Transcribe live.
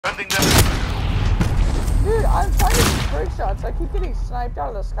Defending them. Dude, I'm trying to do trick shots. I keep getting sniped out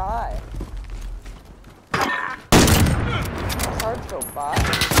of the sky. It's hard to go by.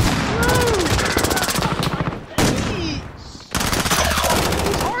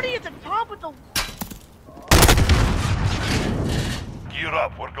 He's already at the top with the... Gear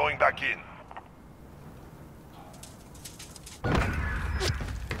up, we're going back in.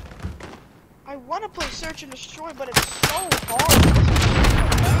 I want to play Search and Destroy, but it's so hard.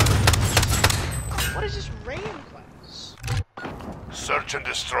 What is this rain class? Search and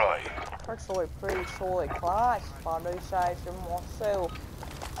destroy. Actually, pretty solid class, if I do say so myself.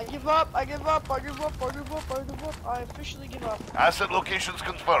 I give up, I give up, I give up, I give up, I give up. I officially give up. Asset locations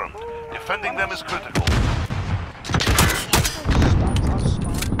confirmed. Defending them is critical.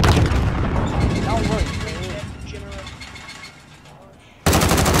 Don't worry, dude.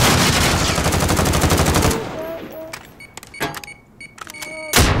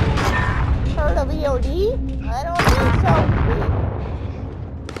 Heard of EOD? I don't think so.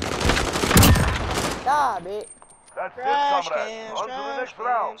 Stop it. That's Trash it, comrade. cans, On to the trash next cans,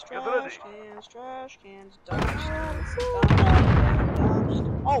 round. Get trash ready. cans, trash cans, dumps.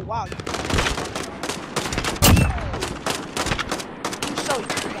 Oh wow. He's so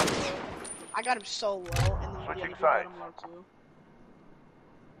easy. I got him so low, and then Switching he got him sides. low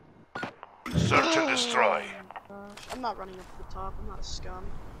too. Search and destroy. I'm not running up to the top. I'm not a scum.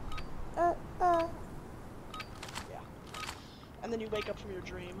 Yeah. And then you wake up from your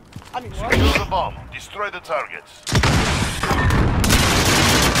dream. I mean, what? Secure the bomb. Destroy the targets. Bomb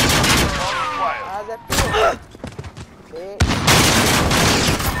acquired. How's that feel? Bitch.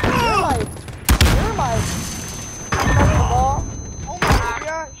 You're my ball. Oh my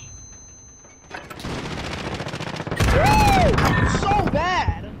gosh. So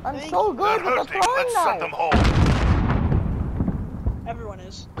bad. I'm so good They're with the hurting. throwing Let's send them knife. home. Everyone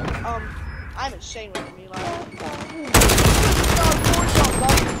is. I'm insane with me. Like,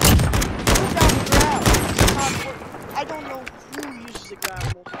 I don't know who uses the ground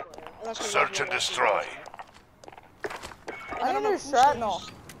multiplayer. Unless they Search and destroy. And I don't know need who a still shrapnel.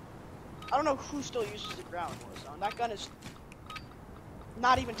 uses- I don't know who still uses the ground Warzone. That gun is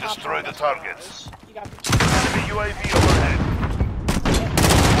not even top. Destroy the targets. You got Enemy UAV overhead.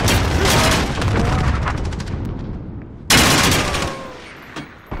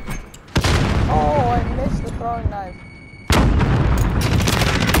 Oh, I missed the throwing knife.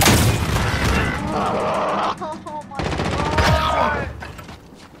 Oh my god!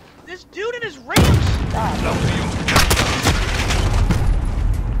 This dude and his ramps! God. Down to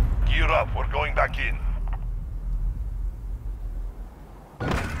you. Gear up, we're going back in.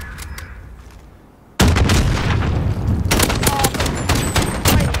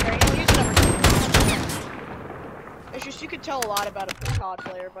 It's just you can tell a lot about a COD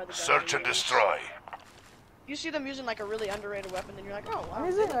player by the gun Search they and use. destroy. You see them using like a really underrated weapon, then you're like, oh wow. I'm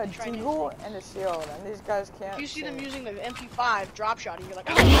using they're a trying to use deagle and a shield, and these guys can't. You see them see. using the MP5 drop shot, and you're like,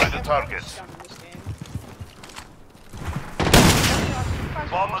 oh, Destroy the everyone's targets. done in this game.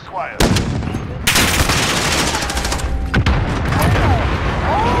 Bomb acquired.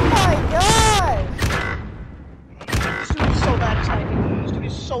 Oh my god! This dude is so bad at sniping. This dude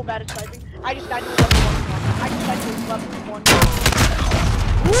is so bad at sniping. I just died to level 1. I just died to level 1.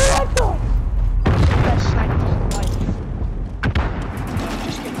 What the? Best sniper in life.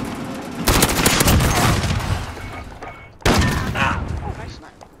 Just kidding. Oh, nice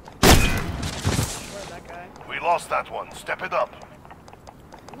snipe. Where's that guy? We lost that one. Step it up.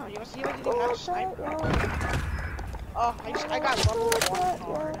 No, you didn't even have a sniper. Oh, I got level 1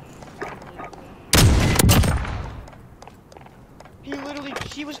 hard.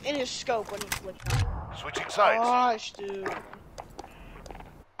 He was in his scope when he flicked on. Switching sides. Gosh, dude.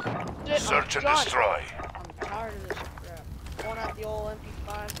 Search and I'm done. destroy. I'm tired of this crap. Going out the old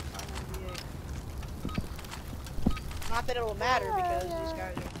MP5 and M8. Not that it'll matter because these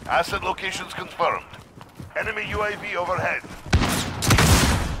guys are. Asset locations confirmed. Enemy UAV overhead.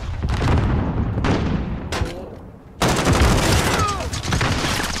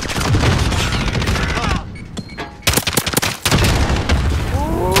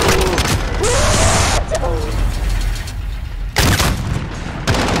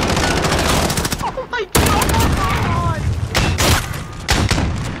 Oh my god!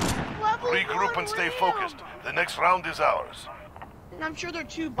 Level Regroup 1 and stay ram! focused. The next round is ours. And I'm sure there are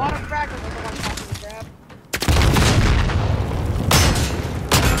 2 bottom fraggers that the ones talking to grab.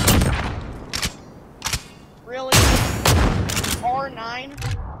 Really?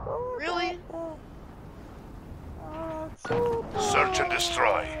 R9? Really? Search and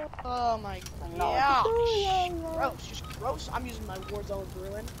destroy. Oh my No. gosh. Gross, just gross. I'm using my Warzone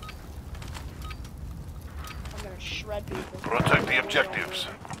Bruin. I'm gonna shred people. Protect the objectives.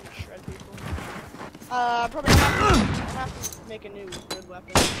 I'm gonna shred people. Probably gonna have to make a new good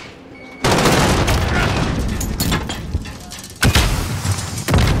weapon.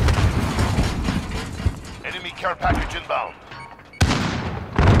 Enemy care package inbound.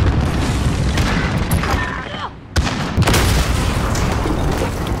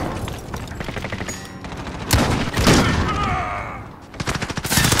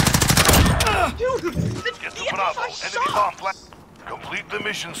 Dude, Get to Bravo. Enemy bomb plant. Complete the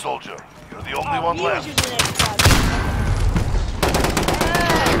mission, soldier. You're the only one he was left. using it.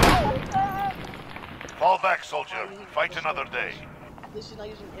 Fall back, soldier. Fight another day. This is not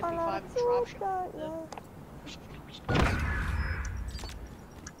using MP5 and drop shot.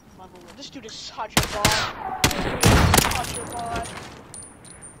 This dude is such a bot. Such a bot.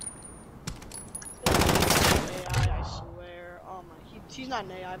 AI, I swear. Oh my, he's not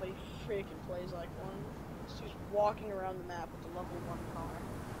an AI, but he freaking plays like one. This dude's walking around the map with a level 1 car.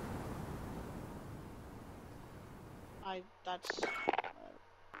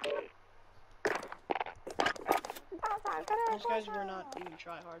 Those guys were not even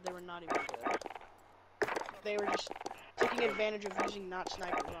try hard. They were not even good. They were just taking advantage of using not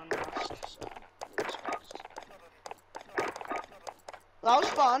snipers on Rust. So that was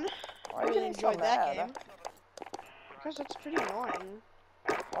fun. Why I are you really getting so enjoyed that mad? game. Because it's pretty annoying.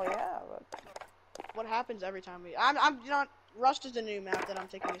 Oh yeah, but What happens every time we? I'm you know, Rust is the new map that I'm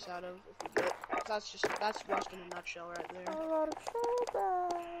taking us out of. If we get, that's Rust in a nutshell right there.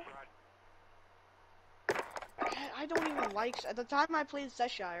 I don't even like. At the time I played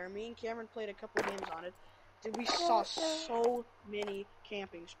Cheshire, me and Cameron played a couple games on it. Dude, we saw so many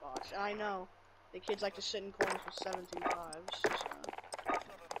camping spots. And I know the kids like to sit in corners with 725s. So.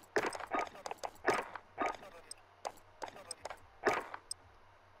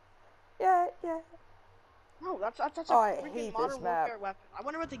 yeah. No, that's a I freaking hate modern this map. warfare weapon. I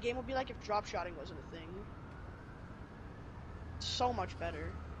wonder what the game would be like if drop shotting wasn't a thing. So much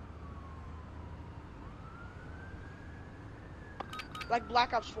better. Like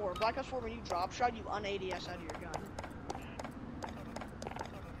Black Ops 4. Black Ops 4, when you drop shot, you un-ADS out of your gun.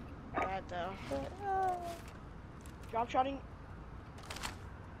 Bad though. Drop shotting.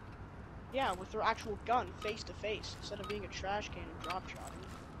 Yeah, with their actual gun, face to face, instead of being a trash can and drop shotting.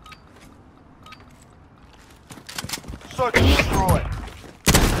 Search and destroy.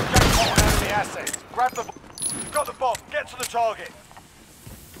 Jackpot on enemy assets. Grab the. Got the bomb. Get to the target.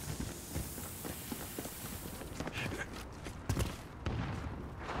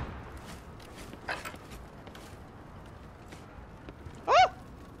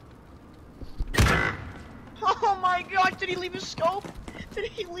 Oh my gosh, did he leave his scope? Did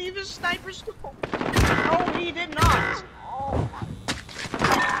he leave his sniper scope? No, he did not. Oh my.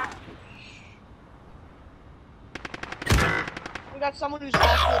 We got someone who's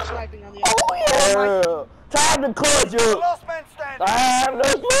also sniping on the other side. Oh yeah! Time to close you! Last man standing. Time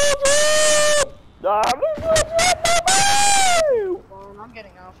to close you! Time to close you! Well, I'm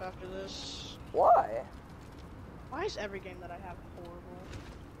getting off after this. Why? Why is every game that I have horrible?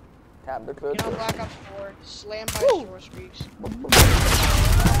 Time to close Get on you. Black Ops 4, slammed by store streaks. Black Ops 4,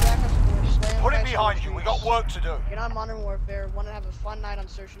 slammed Put by it behind store you. We streaks. got work to do. Get on Modern Warfare, want to have a fun night on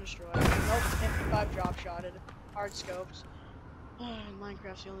Search and Destroy. Nope, 55 drop shotted, hard scoped.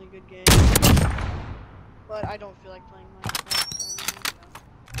 Minecraft's the only good game. But I don't feel like playing Minecraft.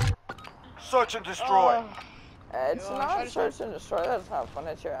 Search and destroy. It's Yo, I not just- search and destroy, that's not fun,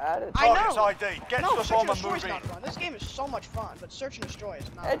 it's your attitude. I know. Target's ID. Get No, to the Search and bomb and Destroy move is in. not fun. This game is so much fun, but Search and Destroy is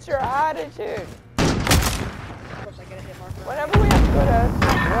not. It's your attitude. Of course, I get a hit marker. Whenever we have good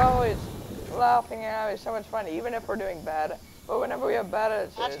attitude, we're always laughing and having so much fun, even if we're doing bad. But whenever we have bad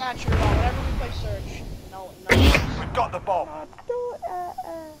That's attitude, not true at all. Whenever we play Search, no. We've got the bomb.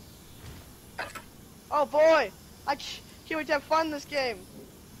 Oh boy! I can't wait to have fun in this game.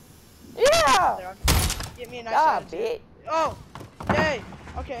 yeah! There, get me a nice Ah, attitude. bitch. Oh! Yay!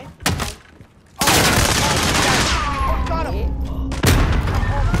 Okay. Oh, got him! Oh my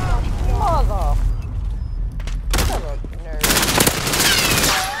gosh, Mother. Son of a nerd.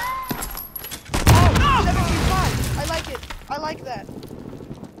 Oh! 75! I like it! I like that.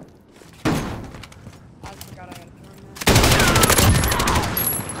 I forgot I had a gun there.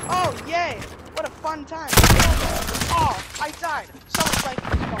 Oh, yay! What a fun time! Oh, I died! So exciting!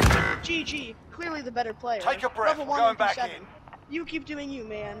 GG, clearly the better player. Take a breath, Level we're 1 going back 7. in. You keep doing you,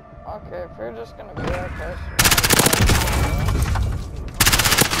 man. Okay, if you're just gonna be like this.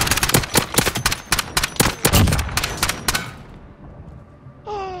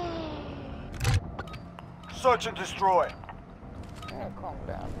 Search and destroy. Yeah, calm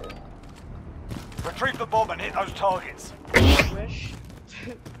down, dude. Retrieve the bomb and hit those targets. I wish.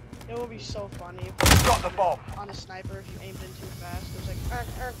 It would be so funny if Got the bomb. on a sniper if you aimed in too fast. It was like,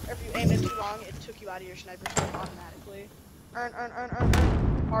 if you aimed in too long, it took you out of your sniper scope automatically.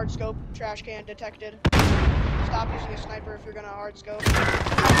 Hard scope, trash can detected. Stop using a sniper if you're gonna hard scope.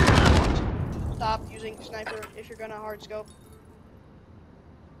 Stop using sniper if you're gonna hard scope.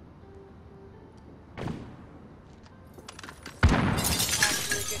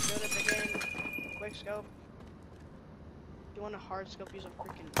 Actually get good at the game. Quick scope. If you want a hard scope, use a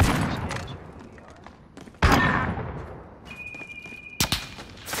freaking SKS or VR.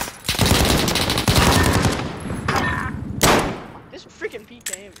 This freaking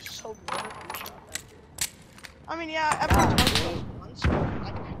PK is so good. I mean, yeah, everyone's hard scope once, but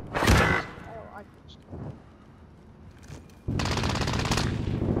I just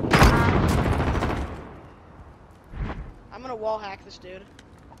I'm gonna wall hack this dude.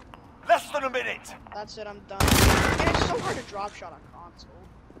 Less than a minute. That's it, I'm done. And it's so hard to drop shot on console.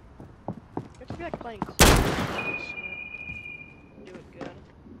 You have to be like playing do it good.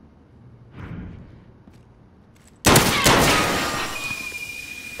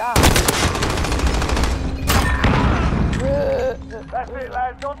 Stop. That's it,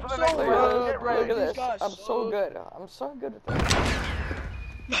 lads. On to the next So round. Get Look ready. at this. guys I'm so suck. good. I'm so good at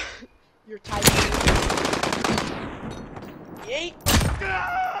this. You're typing. Yeet!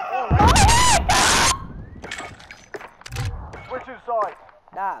 Switching sides.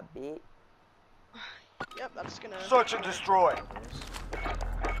 Nah, bitch. Yep, that's gonna. Search and destroy. I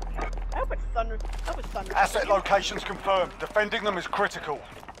hope it's thunder. I hope it's thunder. Asset locations confirmed. Defending them is critical.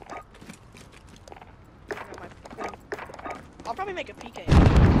 I'll probably make a PK.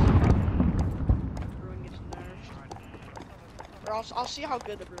 Bruin gets nerfed. Or I'll see how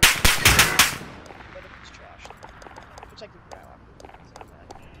good the Bruin is. But if it's trash. If it's like the Growl after, it's not bad.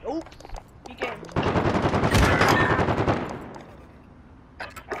 Oh! PK.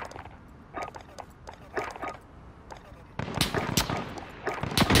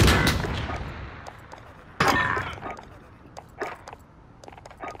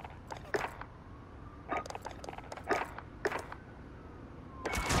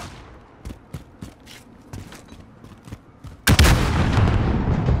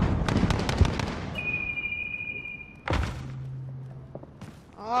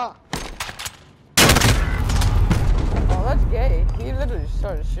 Ah! Oh, that's gay. He literally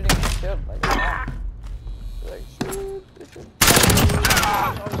started shooting the shield like that. Like, shoot, shoot.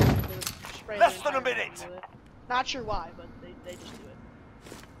 Less than a minute. Not sure why, but they just do it.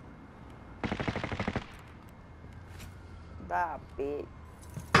 Nah, bitch.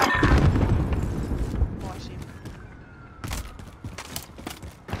 Oh, I see.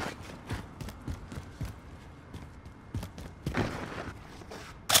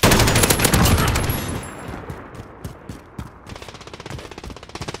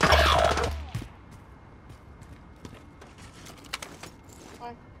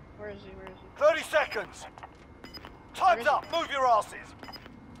 Fine. Where is he? 30 seconds. Time's up. Move your asses.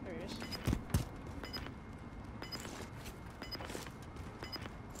 There he is.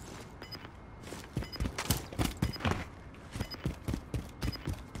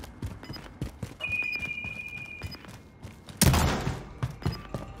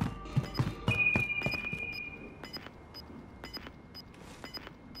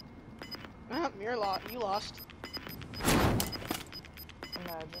 You lost.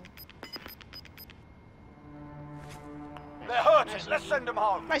 Imagine. They're hurting. Let's send them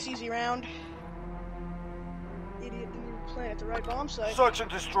home. Nice easy round. Idiot didn't even plant at the right bomb site. Search and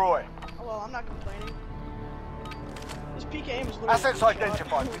destroy. Oh well, I'm not complaining. This PK aim is literally Assets one shot.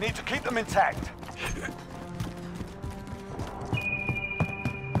 identified. We need to keep them intact.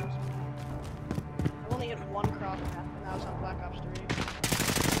 I only hit one crop and that was on Black Ops 3.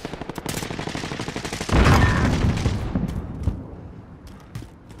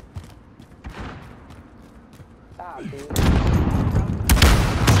 Ah, dude.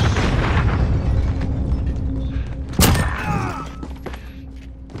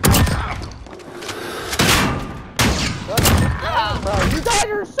 Bro, you guys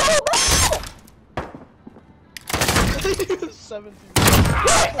are so bad! 17.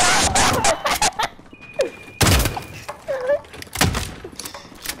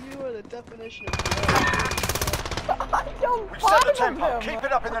 You are the definition of I don't We've set the bother tempo. him. Keep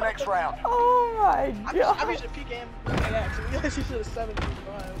it up in the next round. Oh my god. I'm using a PKM. Yeah, so you guys used a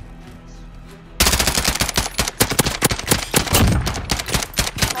 7.5.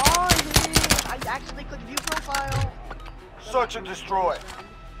 Oh, I accidentally clicked view profile. Search and destroy.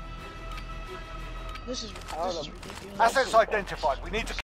 This is Oh, ridiculous. Assets identified. We need to